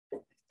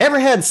ever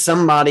had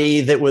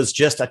somebody that was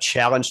just a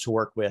challenge to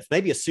work with?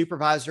 Maybe a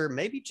supervisor,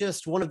 maybe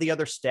just one of the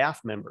other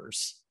staff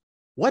members.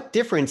 What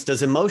difference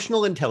does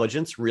emotional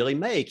intelligence really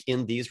make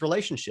in these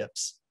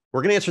relationships?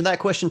 We're going to answer that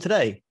question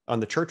today on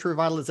the Church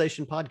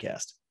Revitalization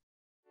Podcast.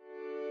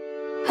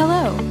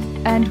 Hello,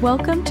 and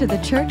welcome to the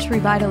Church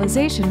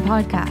Revitalization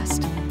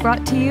Podcast,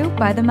 brought to you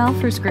by the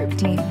Malphurs Group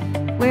team,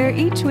 where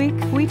each week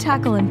we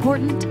tackle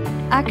important,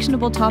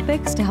 actionable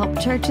topics to help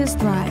churches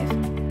thrive.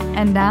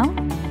 And now,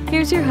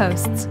 here's your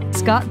hosts,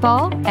 Scott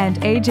Ball and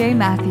AJ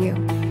Matthew.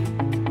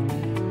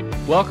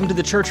 Welcome to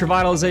the Church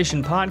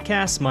Revitalization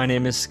Podcast. My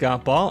name is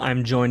Scott Ball.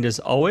 I'm joined as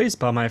always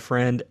by my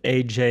friend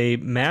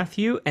AJ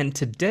Matthew, and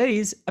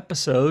today's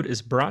episode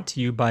is brought to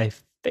you by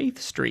Faith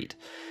Street.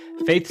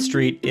 Faith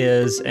Street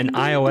is an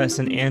iOS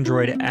and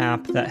Android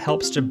app that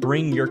helps to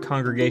bring your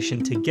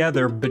congregation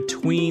together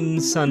between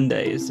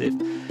Sundays. It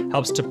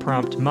helps to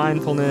prompt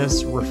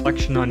mindfulness,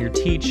 reflection on your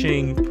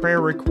teaching,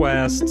 prayer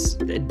requests,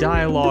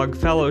 dialogue,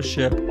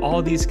 fellowship,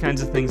 all these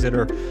kinds of things that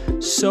are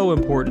so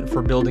important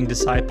for building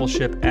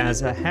discipleship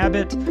as a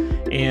habit.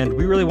 And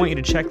we really want you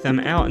to check them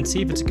out and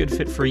see if it's a good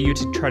fit for you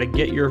to try to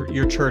get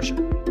your church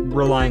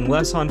relying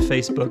less on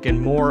Facebook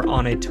and more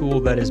on a tool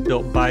that is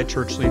built by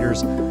church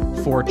leaders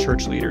for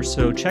church leaders.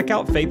 So check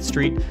out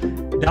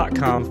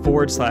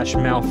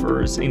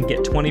faithstreet.com/Malphurs and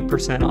get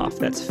 20% off.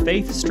 That's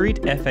Faith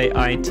Street,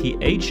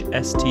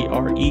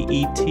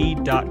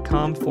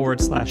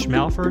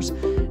 faithstreet.com/Malphurs,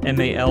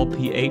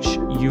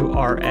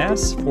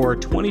 MALPHURS for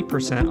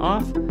 20%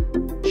 off.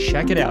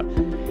 Check it out.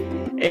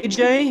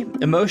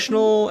 AJ,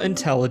 emotional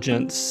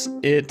intelligence.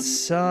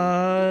 It's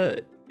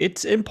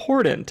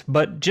important,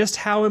 but just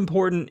how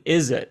important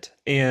is it?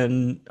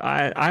 And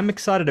I'm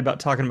excited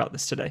about talking about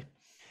this today.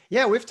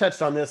 Yeah, we've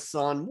touched on this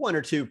on one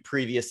or two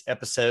previous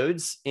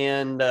episodes,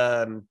 and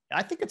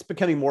I think it's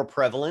becoming more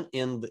prevalent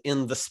in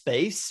the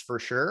space for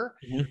sure.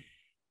 Mm-hmm.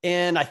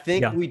 And I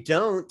think we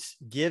don't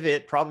give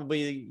it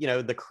probably,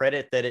 the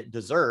credit that it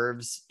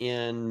deserves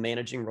in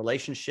managing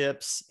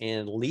relationships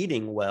and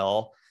leading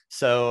well.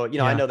 So,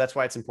 I know that's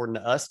why it's important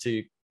to us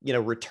to,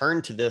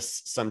 return to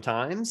this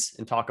sometimes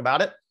and talk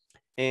about it.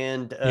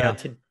 And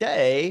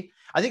today,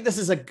 I think this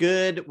is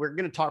we're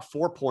going to talk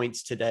 4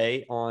 points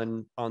today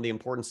on the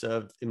importance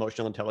of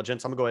emotional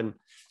intelligence. I'm going to go ahead and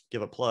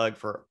give a plug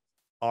for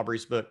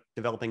Aubrey's book,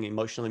 Developing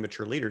Emotionally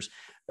Mature Leaders.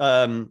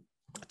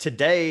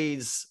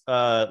 Today's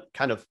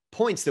kind of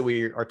points that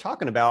we are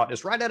talking about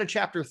is right out of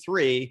chapter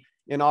 3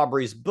 in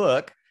Aubrey's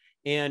book.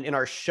 And in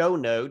our show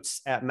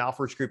notes at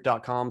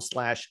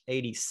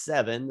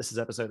malphursgroup.com/87, this is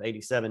episode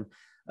 87,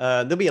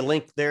 there'll be a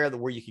link there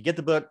where you can get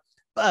the book,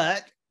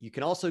 but you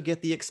can also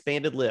get the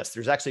expanded list.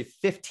 There's actually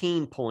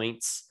 15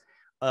 points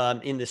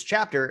in this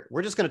chapter.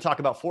 We're just going to talk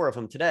about 4 of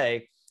them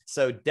today.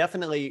 So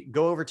definitely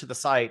go over to the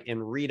site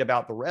and read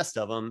about the rest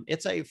of them.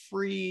 It's a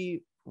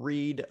free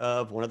read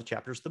of one of the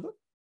chapters of the book.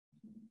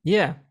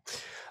 Yeah.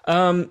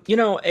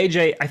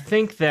 AJ, I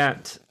think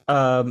that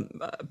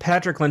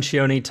Patrick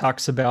Lencioni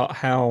talks about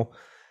how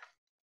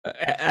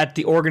at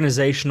the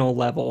organizational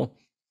level,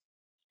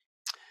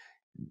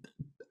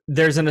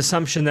 there's an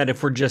assumption that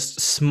if we're just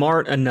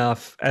smart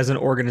enough as an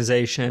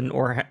organization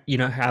or,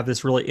 have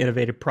this really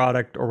innovative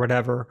product or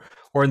whatever,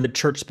 or in the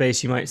church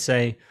space, you might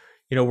say,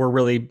 we're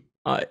really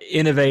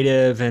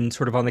innovative and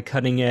sort of on the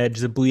cutting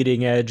edge, the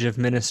bleeding edge of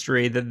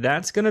ministry,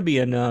 that's going to be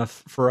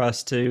enough for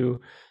us to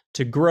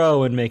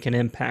grow and make an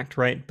impact,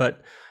 right?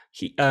 But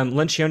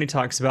Lencioni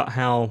talks about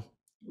how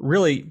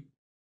really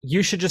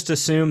you should just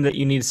assume that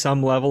you need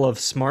some level of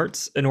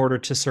smarts in order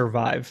to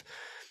survive.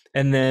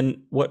 And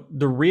then what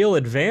the real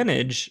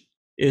advantage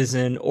is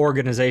in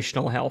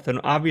organizational health. And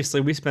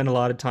obviously we spend a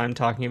lot of time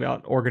talking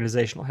about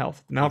organizational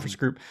health, the Malphurs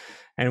Group,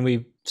 and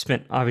we've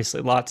spent obviously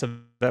lots of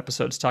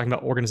episodes talking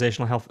about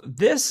organizational health.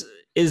 This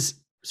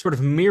is sort of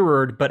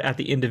mirrored, but at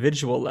the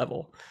individual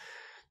level.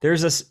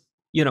 There's this,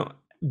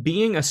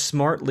 being a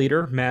smart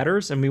leader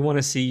matters, and we want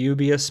to see you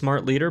be a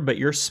smart leader, but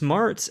your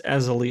smarts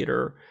as a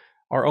leader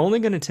are only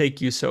going to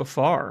take you so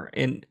far.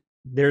 And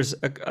there's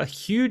a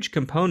huge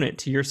component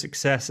to your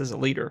success as a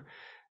leader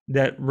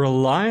that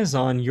relies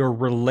on your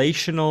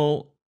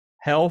relational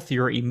health,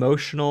 your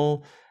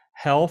emotional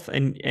health,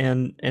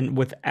 and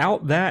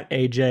without that,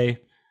 AJ,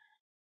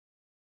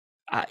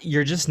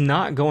 you're just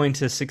not going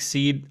to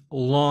succeed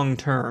long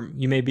term.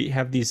 You maybe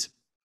have these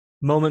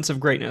moments of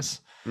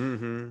greatness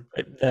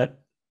that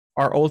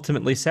are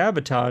ultimately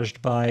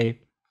sabotaged by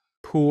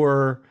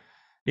poor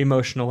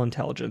emotional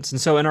intelligence.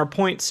 And so in our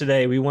points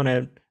today, we want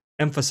to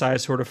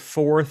emphasize sort of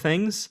 4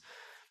 things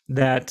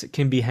that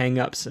can be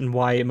hang-ups and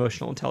why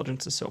emotional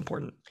intelligence is so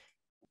important.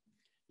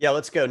 Yeah,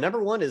 let's go.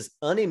 Number 1 is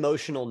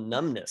unemotional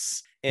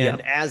numbness.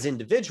 And as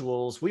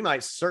individuals, we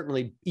might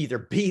certainly either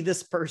be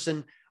this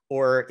person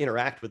or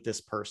interact with this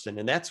person.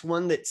 And that's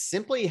one that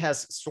simply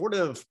has sort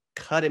of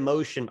cut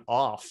emotion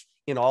off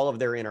in all of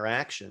their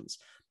interactions.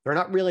 They're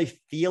not really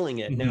feeling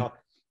it. Mm-hmm. Now,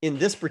 in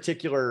this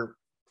particular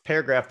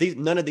paragraph,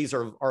 none of these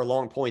are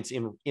long points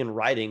in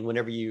writing.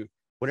 Whenever you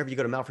go to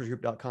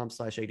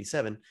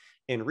malphursgroup.com/87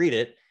 and read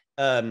it,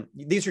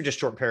 these are just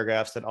short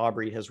paragraphs that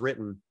Aubrey has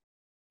written.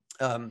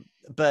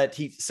 But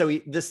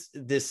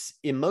this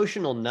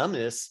emotional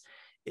numbness,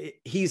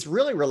 he's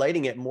really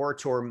relating it more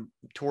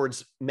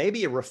towards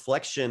maybe a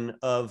reflection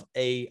of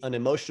an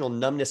emotional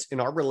numbness in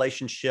our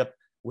relationship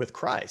with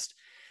Christ,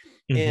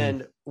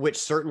 and which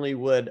certainly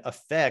would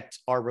affect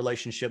our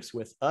relationships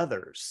with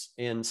others.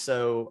 And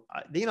so,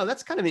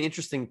 that's kind of an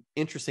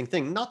interesting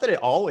thing. Not that it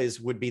always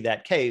would be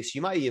that case.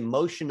 You might be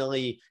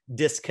emotionally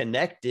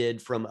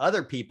disconnected from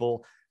other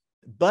people,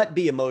 but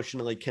be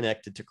emotionally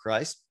connected to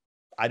Christ.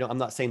 I'm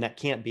not saying that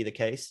can't be the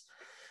case.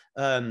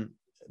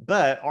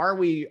 But are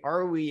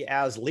we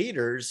as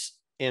leaders,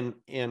 and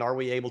are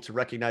we able to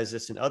recognize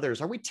this in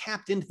others? Are we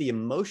tapped into the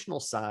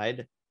emotional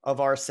side of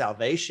our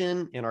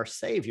salvation and our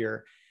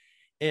Savior?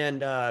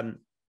 And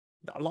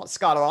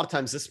Scott, a lot of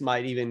times this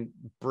might even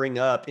bring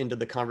up into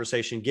the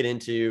conversation, get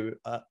into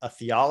a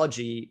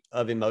theology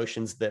of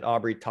emotions that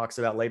Aubrey talks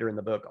about later in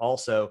the book,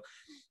 also,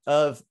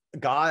 of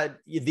God,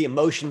 the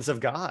emotions of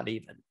God,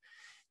 even.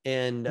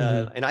 And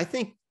I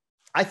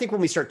think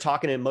when we start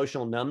talking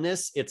emotional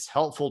numbness, it's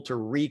helpful to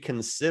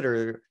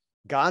reconsider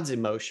God's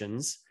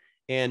emotions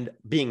and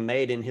being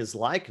made in his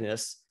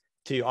likeness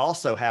to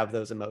also have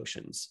those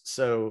emotions.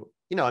 So,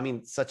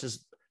 such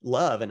as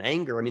love and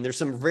anger. There's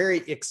some very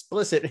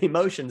explicit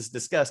emotions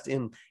discussed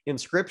in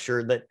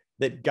scripture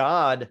that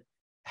God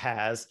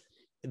has,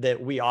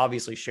 that we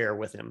obviously share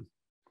with him.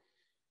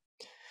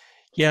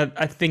 Yeah,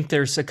 I think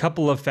there's a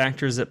couple of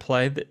factors at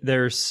play.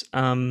 There's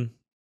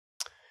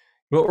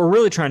what we're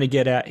really trying to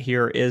get at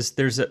here is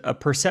there's a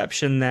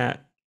perception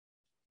that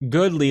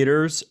good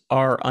leaders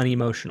are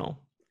unemotional,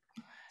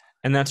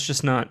 and that's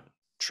just not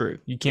true.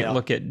 You can't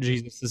look at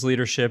Jesus's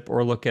leadership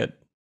or look at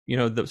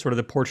the sort of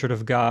the portrait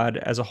of God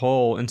as a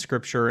whole in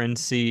scripture and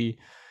see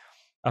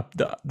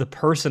the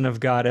person of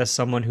God as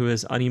someone who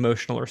is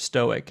unemotional or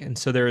stoic. And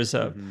so there is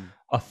a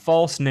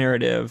false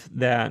narrative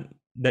that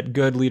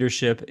good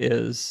leadership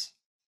is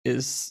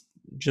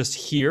just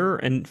here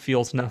and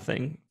feels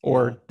nothing,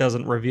 or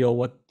doesn't reveal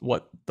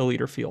what the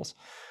leader feels.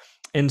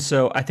 And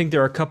so I think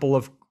there are a couple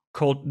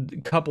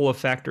of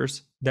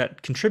factors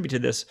that contribute to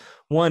this.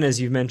 One,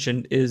 as you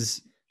mentioned,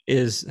 is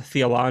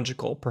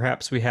theological.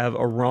 Perhaps we have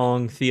a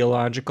wrong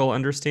theological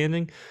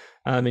understanding,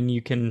 and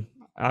you can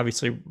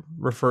obviously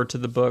refer to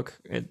the book.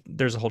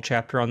 There's a whole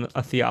chapter on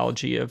a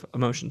theology of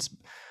emotions,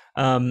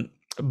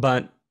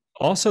 but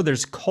also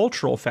there's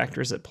cultural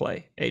factors at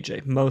play.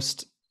 AJ,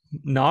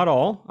 not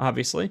all,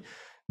 obviously,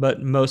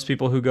 but most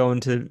people who go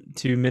into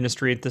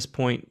ministry at this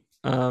point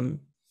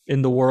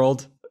in the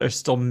world are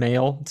still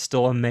male. It's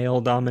still a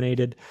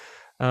male-dominated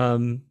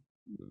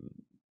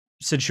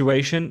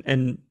situation,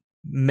 and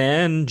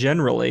men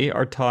generally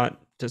are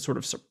taught to sort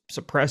of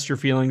suppress your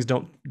feelings.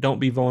 Don't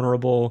be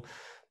vulnerable.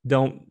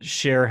 Don't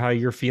share how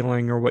you're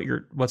feeling or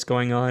what's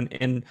going on.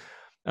 And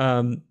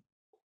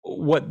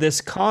what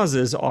this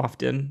causes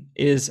often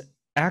is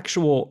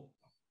actual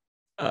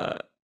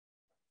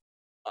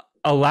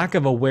a lack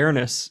of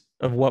awareness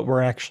of what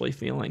we're actually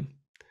feeling,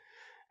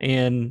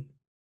 and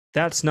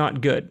that's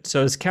not good.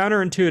 So it's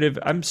counterintuitive.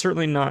 I'm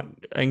certainly not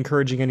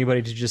encouraging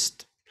anybody to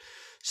just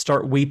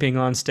start weeping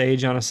on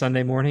stage on a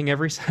Sunday morning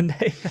every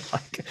Sunday,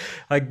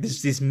 like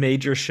these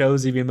major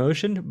shows of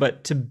emotion,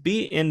 but to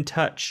be in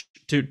touch,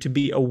 to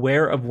be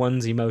aware of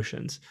one's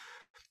emotions.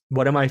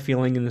 What am I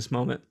feeling in this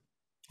moment?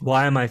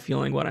 Why am I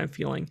feeling what I'm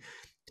feeling?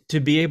 To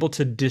be able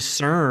to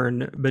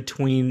discern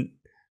between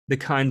the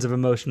kinds of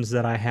emotions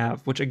that I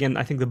have, which again,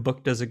 I think the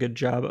book does a good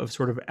job of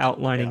sort of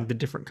outlining the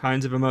different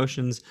kinds of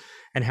emotions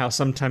and how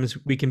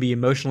sometimes we can be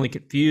emotionally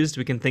confused.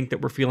 We can think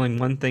that we're feeling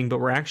one thing, but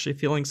we're actually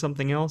feeling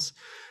something else.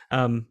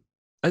 A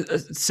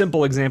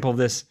simple example of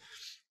this,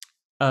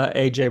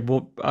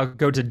 AJ, I'll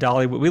go to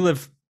Dollywood. We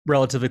live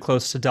relatively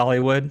close to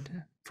Dollywood.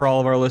 For all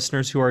of our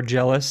listeners who are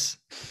jealous,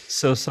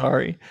 so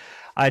sorry.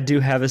 I do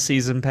have a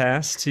season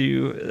pass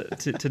to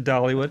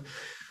Dollywood.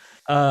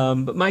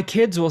 But my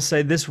kids will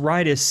say this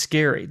ride is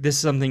scary.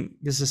 This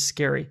is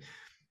scary.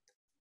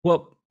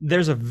 Well,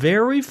 there's a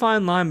very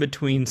fine line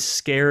between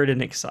scared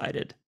and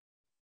excited,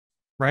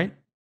 right?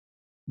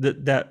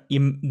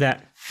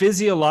 That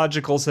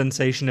physiological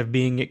sensation of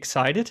being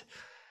excited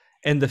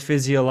and the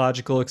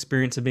physiological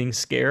experience of being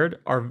scared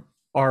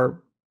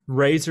are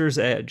razor's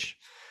edge.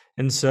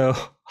 And so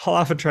I'll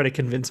often try to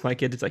convince my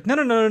kids, it's like, no,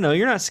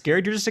 you're not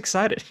scared, you're just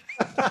excited.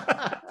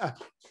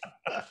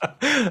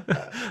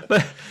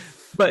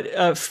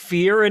 But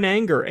fear and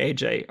anger,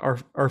 AJ,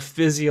 are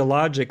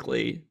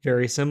physiologically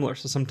very similar.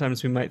 So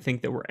sometimes we might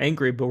think that we're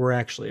angry, but we're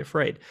actually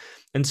afraid.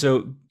 And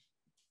so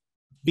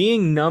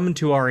being numb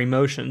to our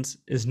emotions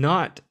is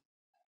not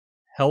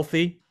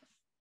healthy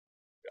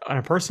on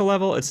a personal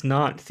level. It's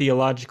not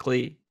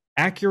theologically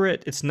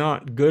accurate. It's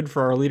not good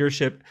for our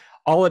leadership.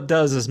 All it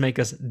does is make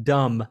us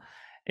dumb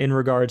in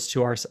regards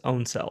to our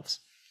own selves.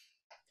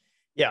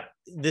 Yeah,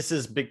 this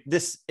is big.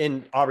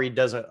 And Aubrey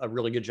does a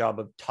really good job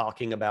of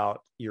talking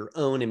about your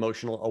own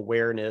emotional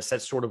awareness.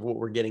 That's sort of what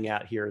we're getting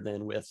at here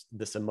then with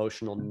this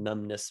emotional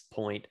numbness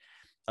point.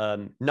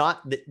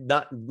 Not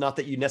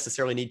that you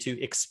necessarily need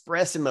to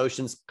express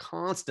emotions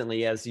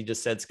constantly, as you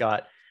just said,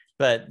 Scott,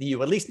 but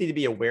you at least need to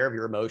be aware of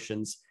your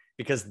emotions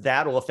because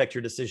that will affect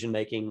your decision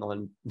making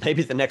on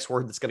maybe the next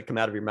word that's going to come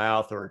out of your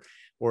mouth,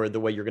 or the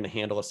way you're going to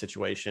handle a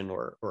situation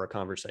or a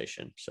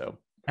conversation. So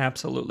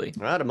absolutely.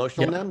 All right,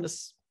 emotional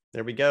numbness.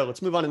 There we go.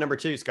 Let's move on to number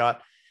 2,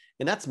 Scott.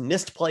 And that's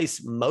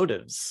misplaced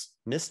motives.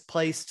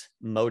 Misplaced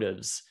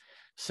motives.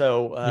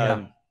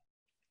 So,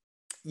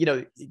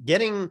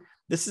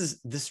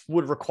 this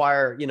would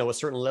require, a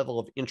certain level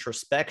of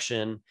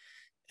introspection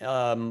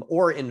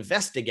or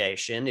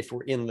investigation if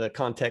we're in the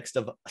context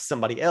of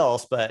somebody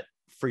else, but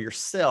for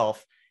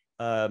yourself,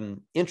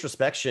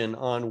 introspection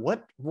on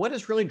what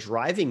is really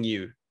driving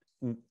you.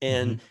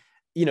 And,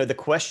 the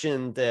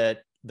question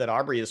that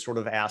Aubrey is sort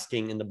of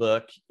asking in the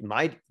book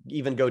might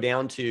even go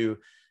down to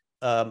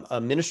a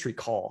ministry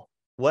call.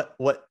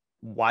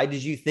 Why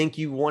did you think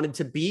you wanted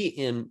to be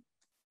in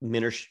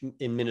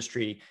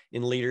ministry,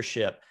 in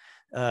leadership?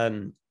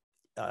 Making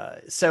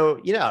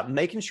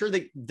sure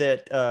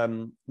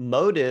that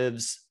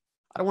motives,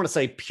 I don't want to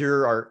say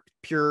pure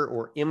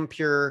or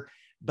impure,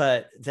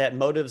 but that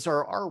motives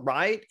are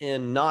right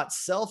and not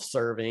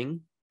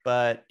self-serving,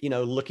 but,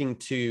 looking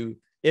to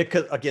it.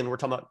 'Cause again, we're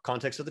talking about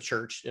context of the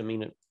church. I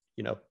mean,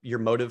 your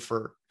motive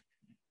for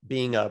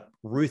being a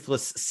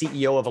ruthless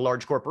CEO of a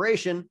large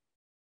corporation,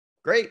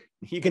 great.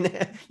 You can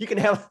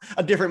have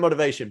a different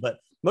motivation, but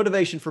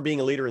motivation for being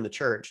a leader in the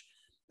church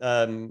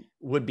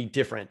would be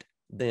different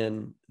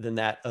than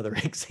that other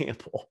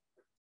example.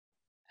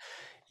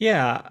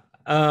 Yeah.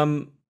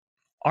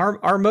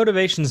 Our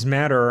motivations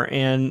matter.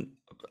 And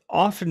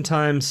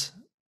oftentimes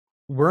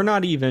we're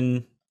not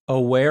even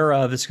aware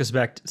of, this goes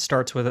back,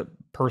 starts with a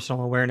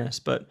personal awareness,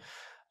 but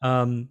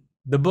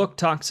the book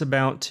talks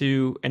about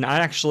and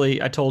I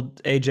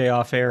told AJ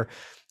off air,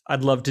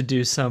 I'd love to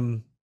do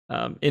some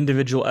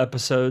individual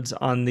episodes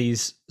on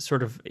these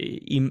sort of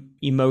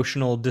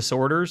emotional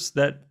disorders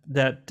that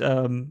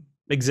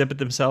exhibit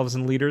themselves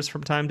in leaders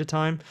from time to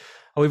time.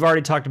 We've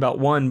already talked about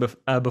one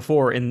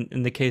before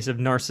in the case of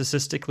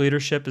narcissistic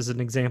leadership as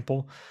an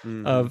example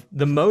of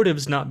the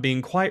motives not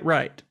being quite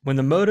right. When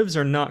the motives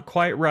are not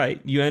quite right,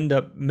 you end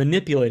up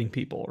manipulating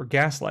people or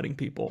gaslighting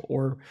people,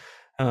 or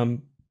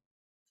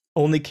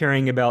only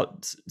caring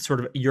about sort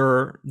of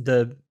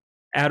the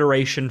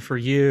adoration for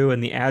you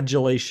and the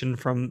adulation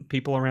from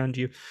people around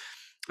you.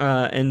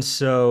 And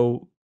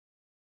so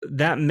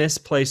that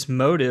misplaced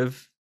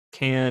motive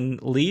can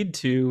lead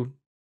to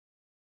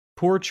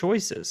poor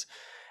choices.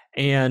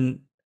 And,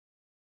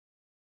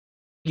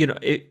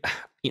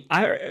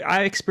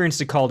 I experienced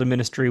a call to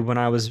ministry when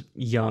I was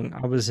young.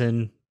 I was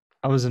in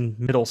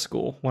middle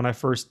school when I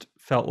first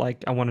felt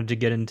like I wanted to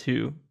get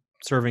into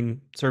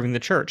serving the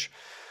church.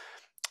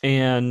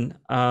 And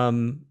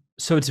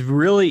so it's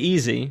really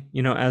easy,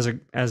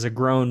 as a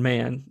grown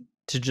man,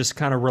 to just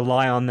kind of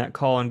rely on that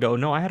call and go,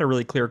 no, I had a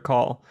really clear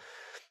call,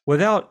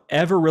 without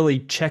ever really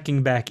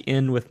checking back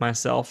in with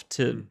myself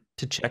to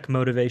check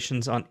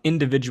motivations on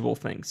individual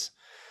things.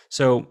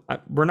 So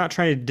we're not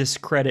trying to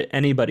discredit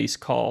anybody's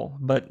call,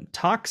 but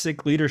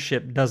toxic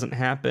leadership doesn't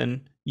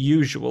happen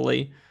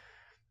usually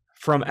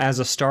as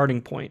a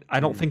starting point.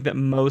 I don't think that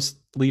most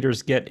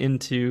leaders get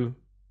into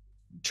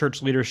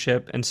church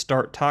leadership and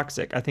start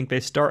toxic. I think they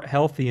start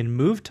healthy and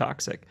move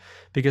toxic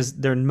because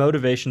their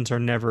motivations are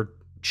never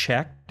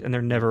checked and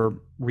they're never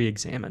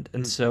re-examined.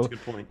 And so that's a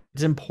good point.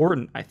 It's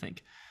important, I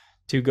think,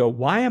 to go,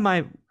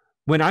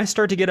 when I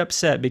start to get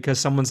upset because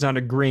someone's not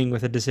agreeing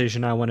with a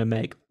decision I want to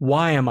make,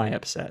 why am I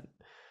upset?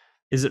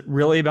 Is it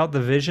really about the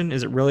vision?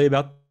 Is it really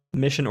about the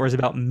mission? Or is it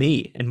about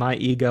me and my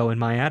ego and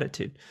my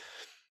attitude?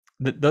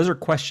 Those are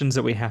questions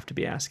that we have to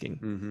be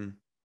asking.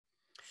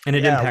 And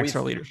it impacts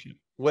our leadership.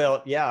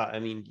 Well, yeah. I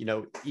mean,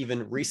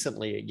 even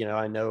recently,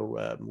 I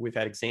know we've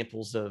had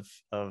examples of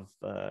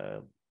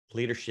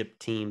leadership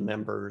team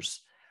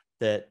members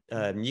that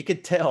you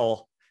could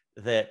tell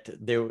that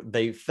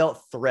they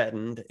felt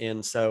threatened.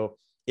 And so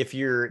if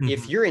you're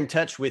in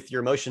touch with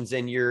your emotions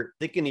and you're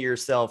thinking to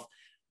yourself,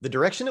 the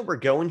direction that we're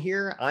going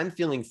here, I'm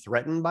feeling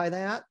threatened by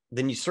that,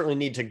 then you certainly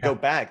need to go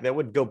back. That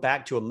would go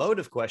back to a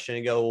motive question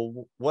and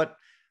go, what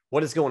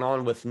is going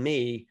on with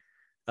me?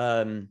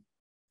 And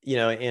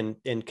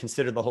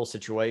consider the whole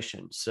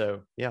situation.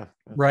 So, yeah.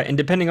 Right. And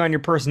depending on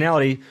your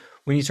personality,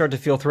 when you start to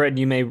feel threatened,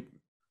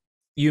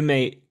 you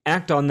may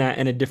act on that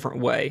in a different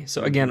way.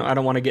 So again, I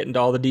don't want to get into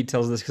all the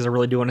details of this because I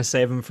really do want to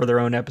save them for their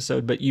own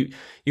episode, but you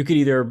could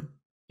either,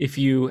 if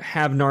you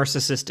have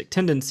narcissistic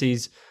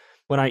tendencies,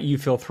 when you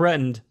feel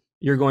threatened,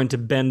 you're going to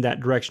bend that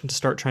direction to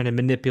start trying to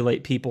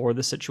manipulate people or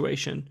the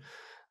situation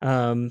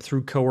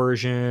through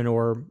coercion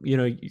or,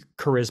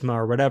 charisma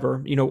or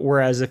whatever,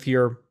 whereas if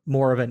you're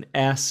more of an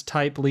S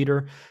type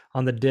leader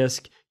on the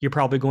disc, you're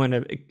probably going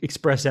to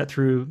express that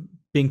through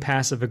being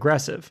passive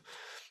aggressive,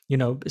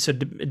 so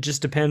it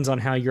just depends on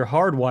how you're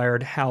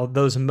hardwired, how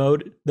those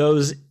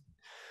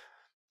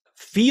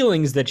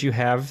feelings that you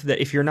have,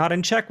 that if you're not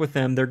in check with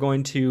them, you're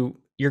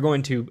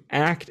going to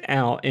act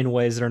out in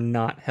ways that are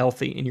not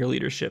healthy in your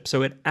leadership.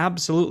 So it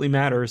absolutely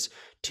matters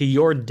to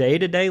your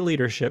day-to-day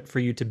leadership for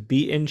you to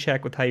be in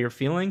check with how you're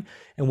feeling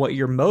and what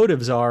your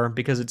motives are,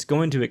 because it's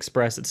going to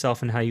express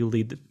itself in how you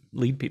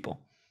lead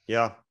people.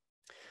 Yeah.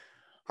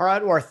 All right.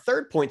 Well, our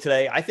third point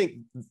today, I think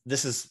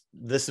this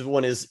is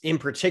one is in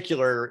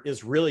particular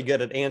is really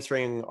good at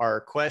answering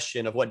our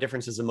question of what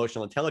difference does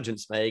emotional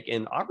intelligence make.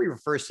 And Aubrey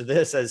refers to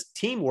this as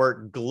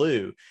teamwork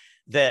glue,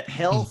 that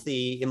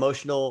healthy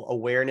emotional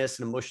awareness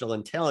and emotional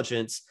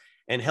intelligence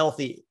and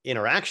healthy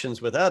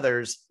interactions with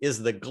others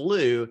is the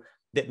glue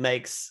that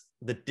makes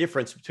the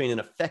difference between an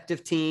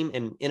effective team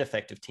and an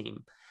ineffective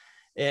team.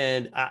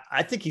 And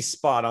I think he's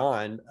spot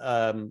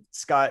on.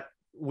 Scott,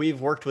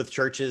 we've worked with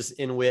churches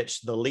in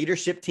which the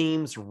leadership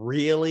teams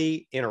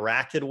really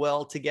interacted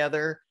well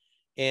together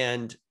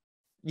and,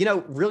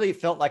 really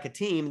felt like a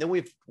team. Then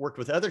we've worked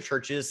with other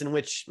churches in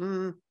which,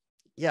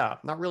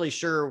 not really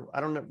sure. I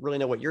don't really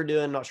know what you're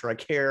doing. Not sure I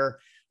care,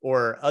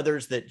 or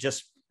others that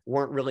just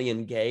weren't really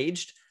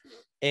engaged.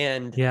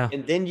 And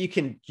then you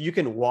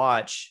can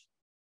watch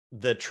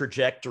the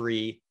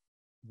trajectory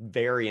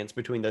variance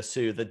between those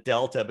two, the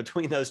delta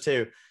between those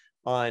two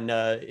on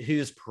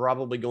who's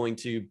probably going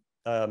to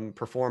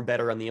perform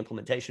better on the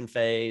implementation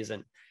phase.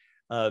 And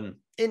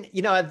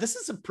this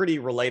is a pretty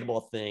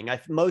relatable thing.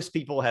 Most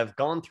people have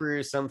gone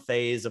through some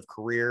phase of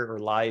career or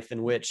life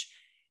in which,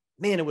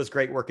 man, it was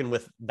great working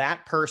with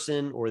that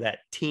person or that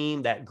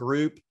team, that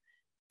group.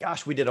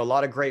 Gosh, we did a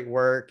lot of great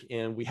work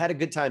and we had a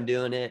good time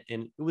doing it.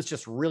 And it was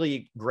just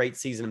really great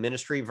season of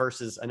ministry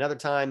versus another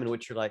time in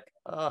which you're like,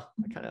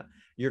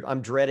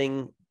 I'm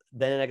dreading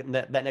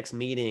that next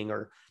meeting,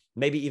 or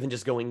maybe even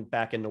just going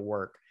back into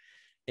work.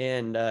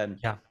 And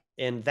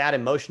and that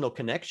emotional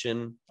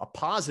connection, a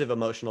positive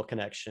emotional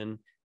connection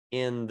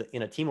in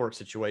a teamwork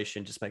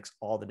situation, just makes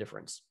all the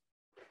difference.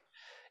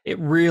 It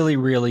really,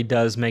 really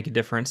does make a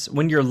difference.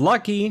 When you're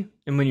lucky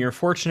and when you're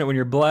fortunate, when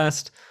you're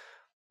blessed,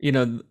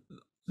 the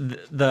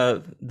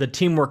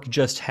teamwork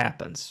just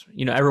happens.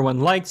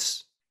 Everyone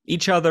likes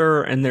each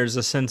other and there's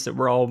a sense that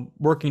we're all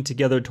working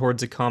together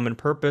towards a common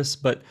purpose,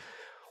 but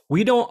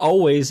we don't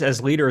always,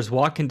 as leaders,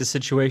 walk into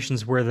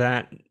situations where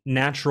that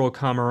natural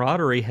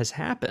camaraderie has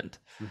happened.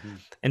 Mm-hmm.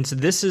 And so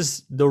this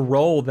is the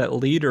role that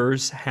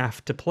leaders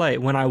have to play.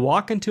 When I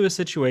walk into a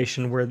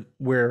situation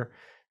where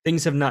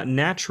things have not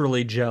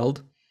naturally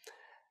gelled,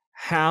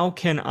 how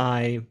can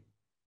I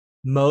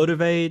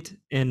motivate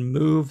and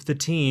move the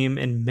team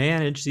and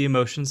manage the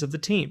emotions of the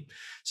team?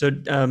 So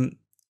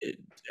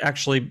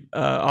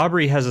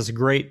Aubrey has this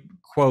great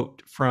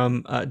quote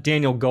from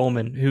Daniel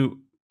Goleman, who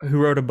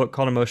wrote a book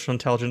called Emotional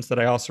Intelligence that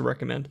I also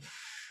recommend.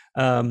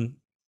 And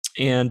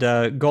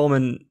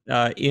Goleman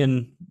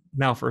in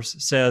Malphurs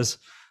says,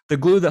 the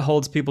glue that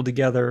holds people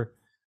together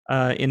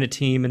in a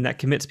team and that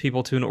commits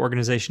people to an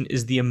organization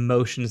is the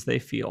emotions they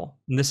feel.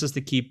 And this is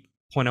the key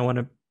point I want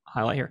to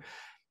highlight here.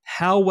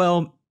 How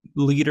well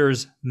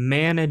leaders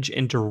manage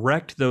and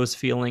direct those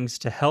feelings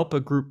to help a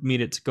group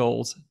meet its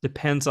goals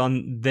depends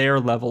on their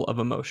level of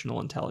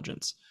emotional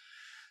intelligence.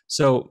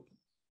 So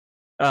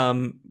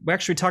we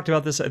actually talked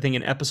about this, I think,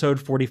 in episode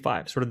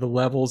 45, sort of the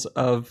levels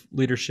of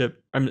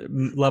leadership,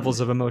 levels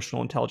of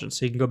emotional intelligence.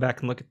 So you can go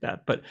back and look at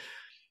that. But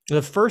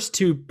the first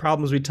two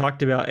problems we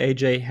talked about,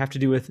 AJ, have to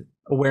do with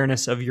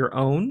awareness of your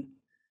own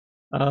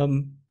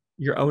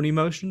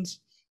emotions.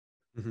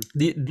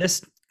 Mm-hmm.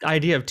 This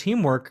idea of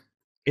teamwork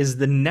is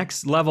the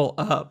next level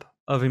up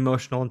of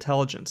emotional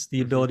intelligence,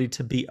 the ability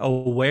to be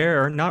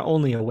aware, not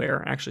only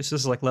aware, actually, so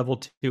this is like level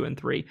 2 and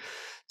 3.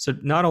 So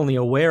not only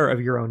aware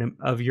of your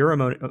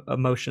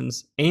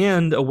emotions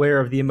and aware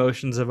of the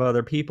emotions of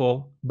other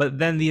people, but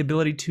then the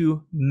ability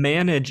to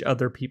manage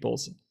other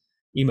people's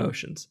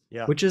emotions,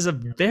 which is a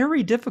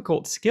very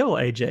difficult skill,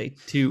 AJ,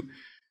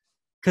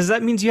 because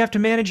that means you have to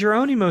manage your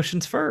own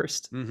emotions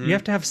first. Mm-hmm. You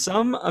have to have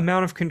some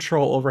amount of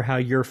control over how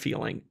you're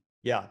feeling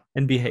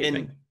and behaving.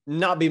 And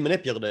not be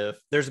manipulative.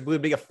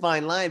 Would be a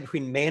fine line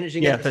between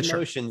managing others'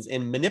 emotions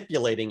and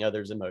manipulating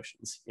others'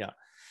 emotions.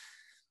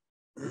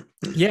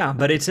 Yeah,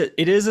 but it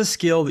is a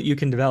skill that you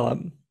can develop.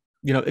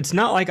 It's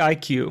not like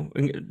IQ.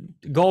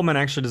 Goleman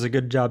actually does a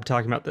good job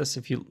talking about this.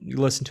 If you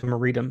listen to him or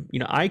read him,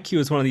 IQ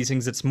is one of these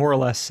things that's more or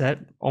less set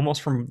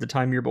almost from the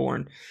time you're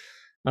born.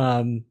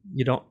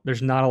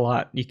 There's not a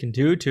lot you can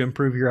do to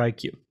improve your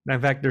IQ. In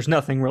fact, there's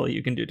nothing really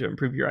you can do to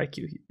improve your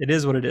IQ. It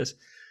is what it is.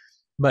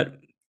 But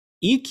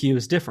EQ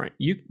is different.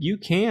 You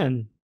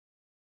can,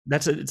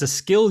 it's a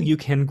skill you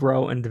can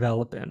grow and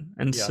develop in.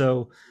 And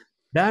so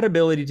that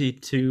ability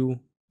to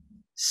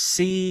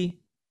see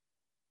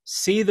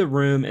the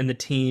room and the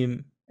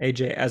team,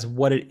 AJ, as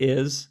what it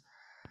is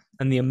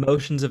and the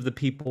emotions of the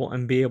people,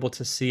 and be able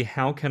to see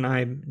how can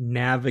I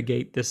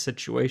navigate this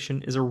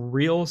situation is a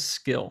real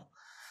skill.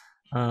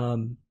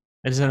 It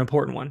is an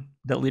important one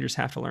that leaders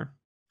have to learn.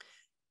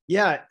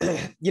 Yeah.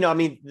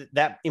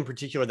 That in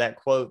particular, that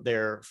quote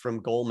there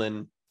from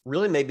Goleman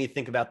really made me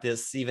think about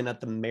this even at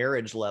the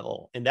marriage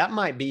level. And that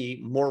might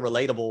be more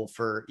relatable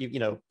for,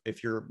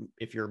 if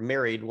you're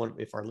married,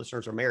 if our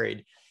listeners are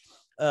married.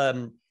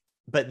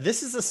 But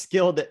this is a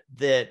skill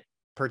that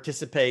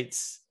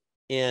participates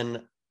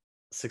in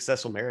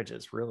successful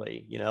marriages,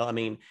 really.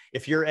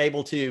 If you're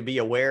able to be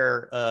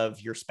aware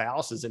of your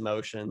spouse's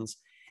emotions,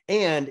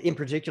 and in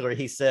particular,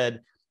 he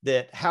said,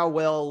 that how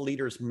well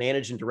leaders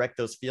manage and direct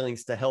those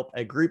feelings to help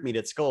a group meet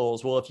its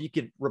goals. Well, if you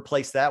could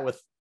replace that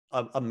with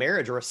a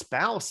marriage or a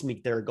spouse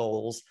meet their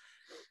goals,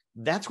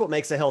 that's what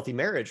makes a healthy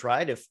marriage,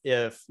 right?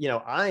 If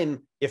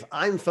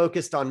I'm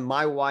focused on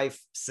my wife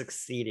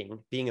succeeding,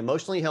 being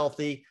emotionally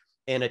healthy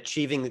and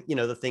achieving,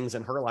 the things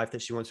in her life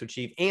that she wants to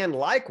achieve, and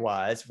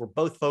likewise, we're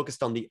both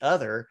focused on the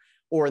other,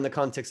 or in the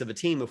context of a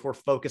team, if we're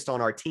focused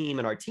on our team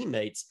and our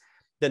teammates,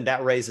 then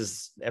that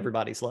raises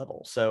everybody's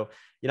level. So,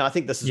 I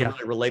think this is a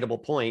really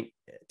relatable point.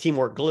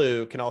 Teamwork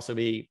glue can also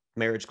be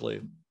marriage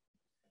glue.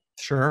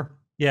 Sure.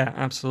 Yeah,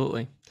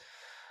 absolutely.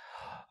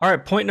 All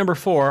right. Point number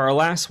 4, our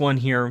last one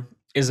here,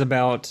 is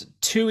about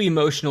 2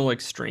 emotional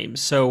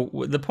extremes. So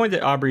the point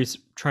that Aubrey's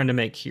trying to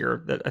make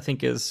here that I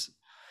think is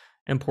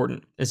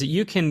important is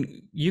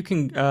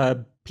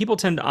that people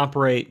tend to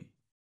operate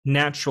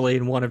naturally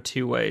in one of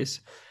 2 ways.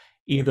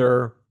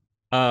 Either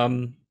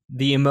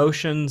the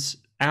emotions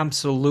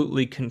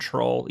absolutely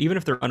control, even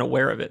if they're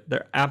unaware of it,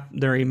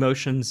 their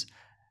emotions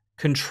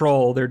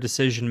control their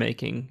decision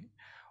making,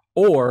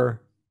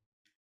 or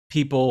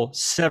people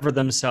sever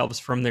themselves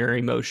from their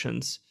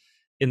emotions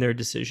in their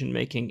decision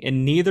making.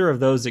 And neither of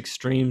those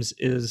extremes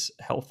is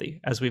healthy,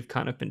 as we've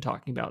kind of been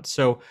talking about.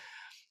 So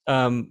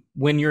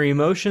when your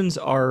emotions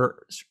are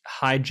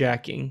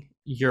hijacking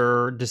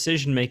your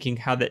decision making,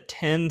 how that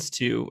tends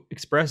to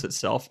express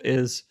itself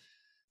is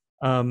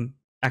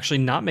actually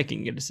not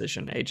making a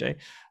decision, AJ.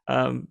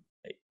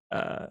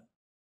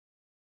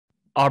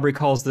 Aubrey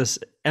calls this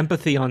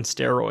empathy on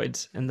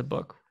steroids in the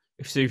book.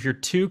 So if you're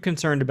too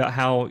concerned about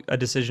how a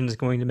decision is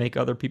going to make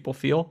other people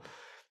feel,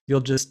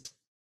 you'll just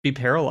be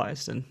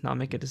paralyzed and not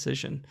make a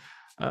decision.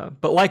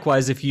 But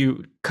likewise, if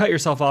you cut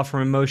yourself off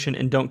from emotion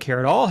and don't care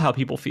at all how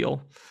people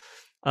feel,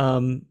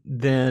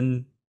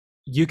 then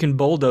you can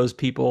bulldoze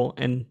people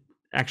and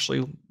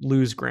actually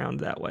lose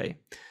ground that way.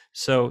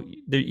 So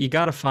you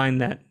got to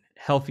find that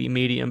healthy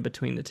medium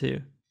between the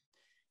two.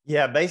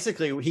 Yeah,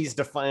 basically he's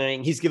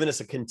given us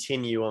a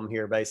continuum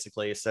here,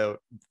 basically. So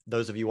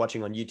those of you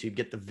watching on YouTube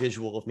get the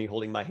visual of me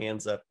holding my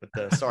hands up with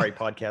the sorry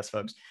podcast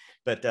folks.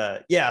 But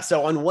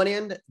so on one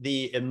end,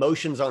 the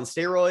emotions on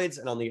steroids,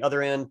 and on the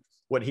other end,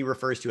 what he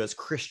refers to as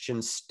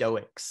Christian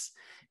stoics.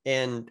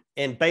 And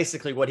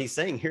basically what he's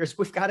saying here is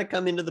we've got to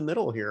come into the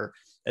middle here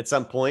at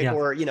some point,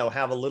 or,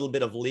 have a little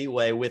bit of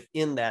leeway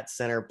within that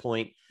center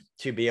point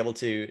to be able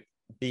to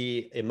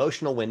be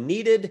emotional when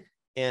needed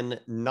and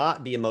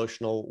not be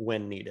emotional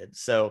when needed.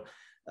 So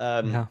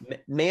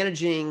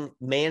managing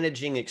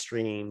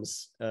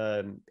extremes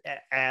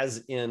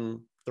as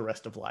in the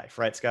rest of life,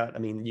 right, Scott? I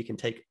mean, you can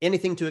take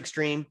anything to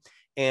extreme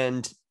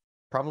and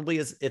probably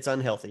it's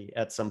unhealthy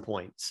at some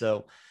point.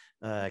 So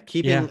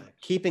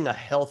keeping a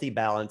healthy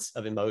balance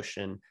of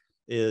emotion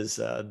is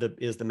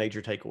the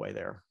major takeaway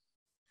there.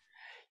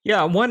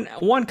 Yeah, one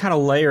kind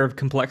of layer of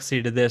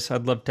complexity to this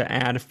I'd love to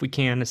add if we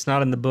can. It's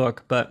not in the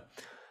book, but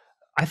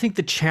I think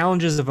the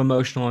challenges of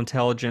emotional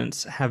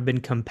intelligence have been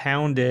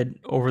compounded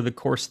over the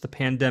course of the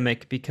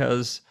pandemic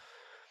because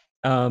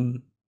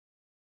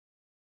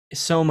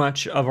so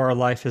much of our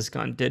life has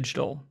gone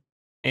digital,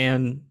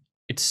 and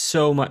it's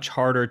so much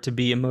harder to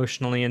be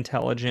emotionally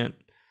intelligent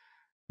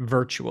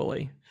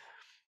virtually.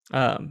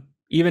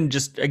 Even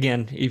just,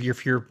 again,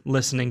 if you're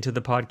listening to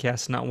the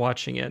podcast, not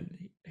watching it,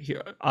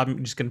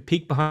 I'm just going to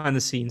peek behind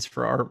the scenes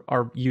for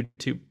our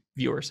YouTube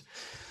viewers.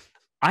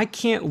 I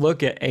can't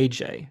look at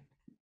AJ.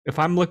 If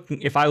I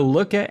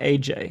look at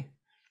AJ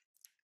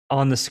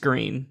on the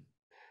screen,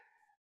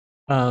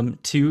 to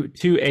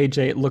AJ,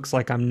 it looks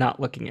like I'm not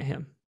looking at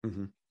him.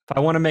 Mm-hmm. If I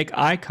want to make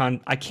I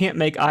can't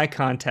make eye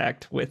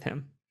contact with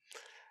him.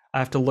 I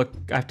have to look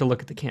at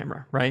the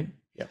camera, right?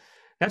 Yeah.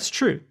 That's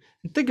true.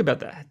 Think about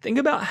that. Think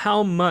about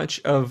how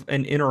much of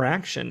an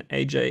interaction,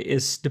 AJ,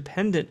 is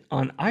dependent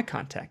on eye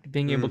contact,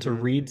 being able to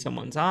read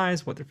someone's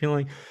eyes, what they're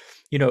feeling.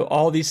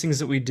 All these things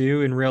that we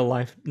do in real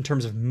life in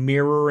terms of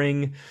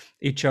mirroring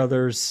each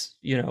other's,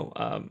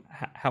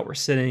 how we're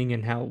sitting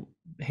and how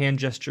hand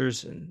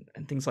gestures and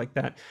things like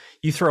that.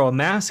 You throw a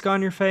mask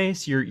on your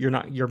face,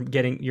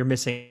 you're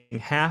missing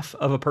half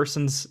of a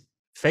person's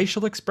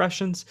facial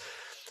expressions.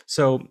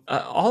 So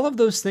all of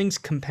those things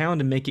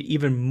compound and make it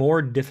even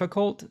more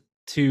difficult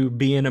to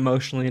be an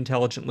emotionally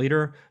intelligent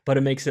leader, but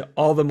it makes it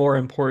all the more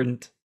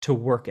important to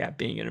work at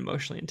being an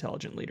emotionally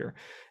intelligent leader.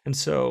 And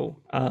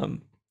so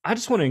I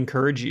just want to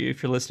encourage you,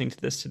 if you're listening to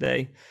this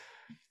today,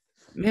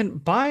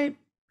 man,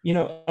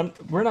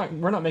 we're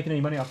not making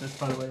any money off this,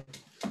 by the way.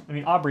 I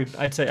mean, Aubrey,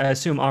 I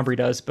assume Aubrey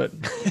does, but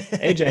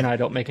AJ and I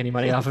don't make any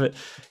money off of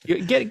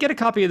it. Get a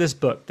copy of this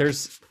book.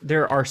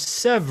 There are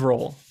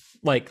several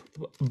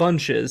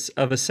bunches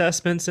of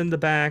assessments in the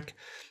back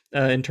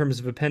in terms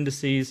of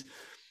appendices.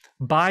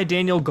 Buy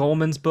Daniel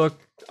Goleman's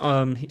book.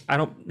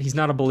 He's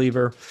not a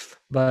believer,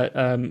 but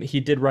he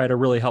did write a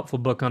really helpful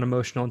book on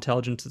emotional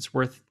intelligence. It's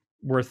worth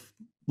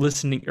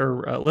listening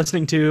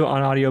to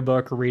on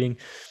audiobook or reading.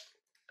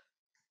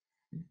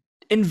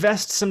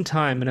 Invest some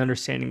time in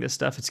understanding this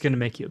stuff. It's going to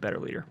make you a better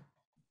leader.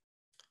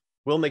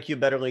 Will make you a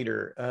better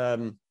leader.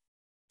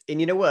 And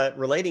you know what?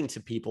 Relating to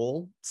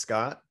people,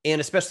 Scott,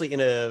 and especially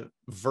in a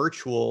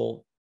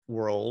virtual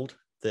world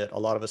that a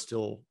lot of us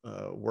still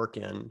work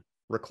in,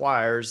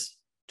 requires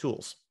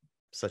tools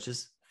such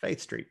as Faith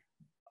Street.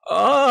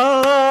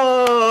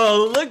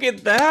 Oh, look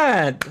at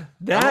that.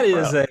 That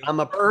is a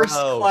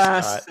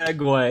first-class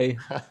segue.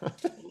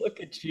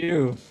 Look at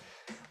you.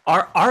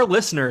 Our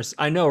listeners,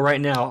 I know right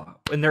now,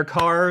 in their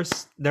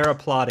cars, they're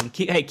applauding.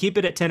 Keep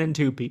it at 10 and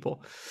 2,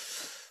 people.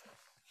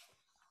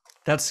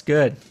 That's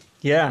good.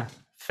 Yeah,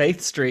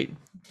 Faith Street.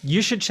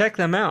 You should check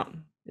them out.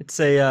 It's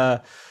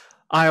a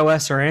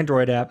iOS or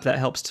Android app that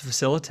helps to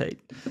facilitate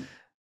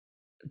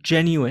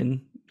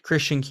genuine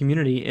Christian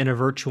community in a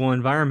virtual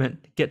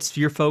environment. Gets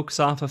your folks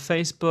off of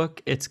Facebook.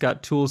 It's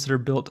got tools that are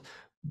built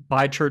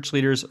by church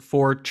leaders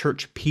for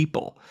church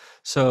people.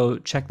 So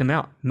check them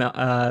out.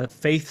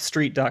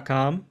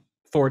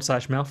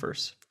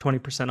 faithstreet.com/Malphurs.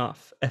 20%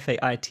 off.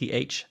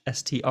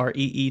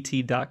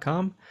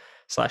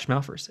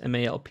 faithstreet.com/Malphurs.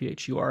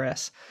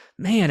 MALPHURS.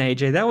 Man,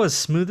 AJ, that was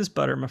smooth as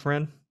butter, my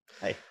friend.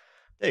 Hey,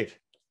 dude,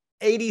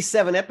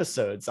 87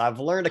 episodes. I've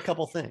learned a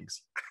couple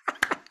things.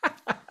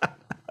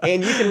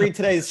 And you can read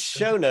today's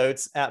show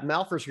notes at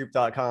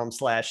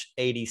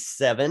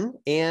malphursgroup.com/87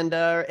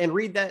 and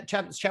read that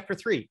chapter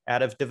 3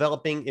 out of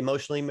Developing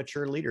Emotionally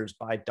Mature Leaders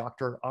by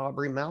Dr.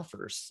 Aubrey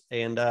Malphurs.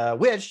 And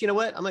which, you know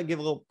what? I'm going to give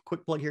a little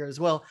quick plug here as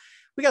well.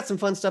 We got some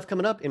fun stuff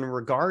coming up in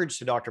regards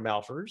to Dr.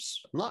 Malphurs.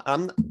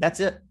 That's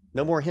it.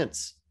 No more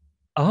hints.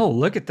 Oh,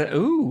 look at that.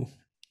 Ooh,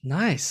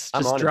 nice.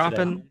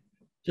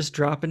 Just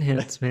dropping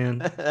hints, man.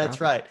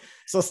 That's right.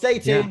 So stay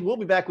tuned. Yeah. We'll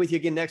be back with you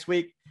again next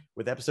week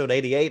with episode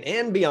 88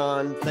 and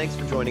beyond. Thanks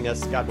for joining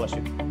us. God bless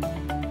you.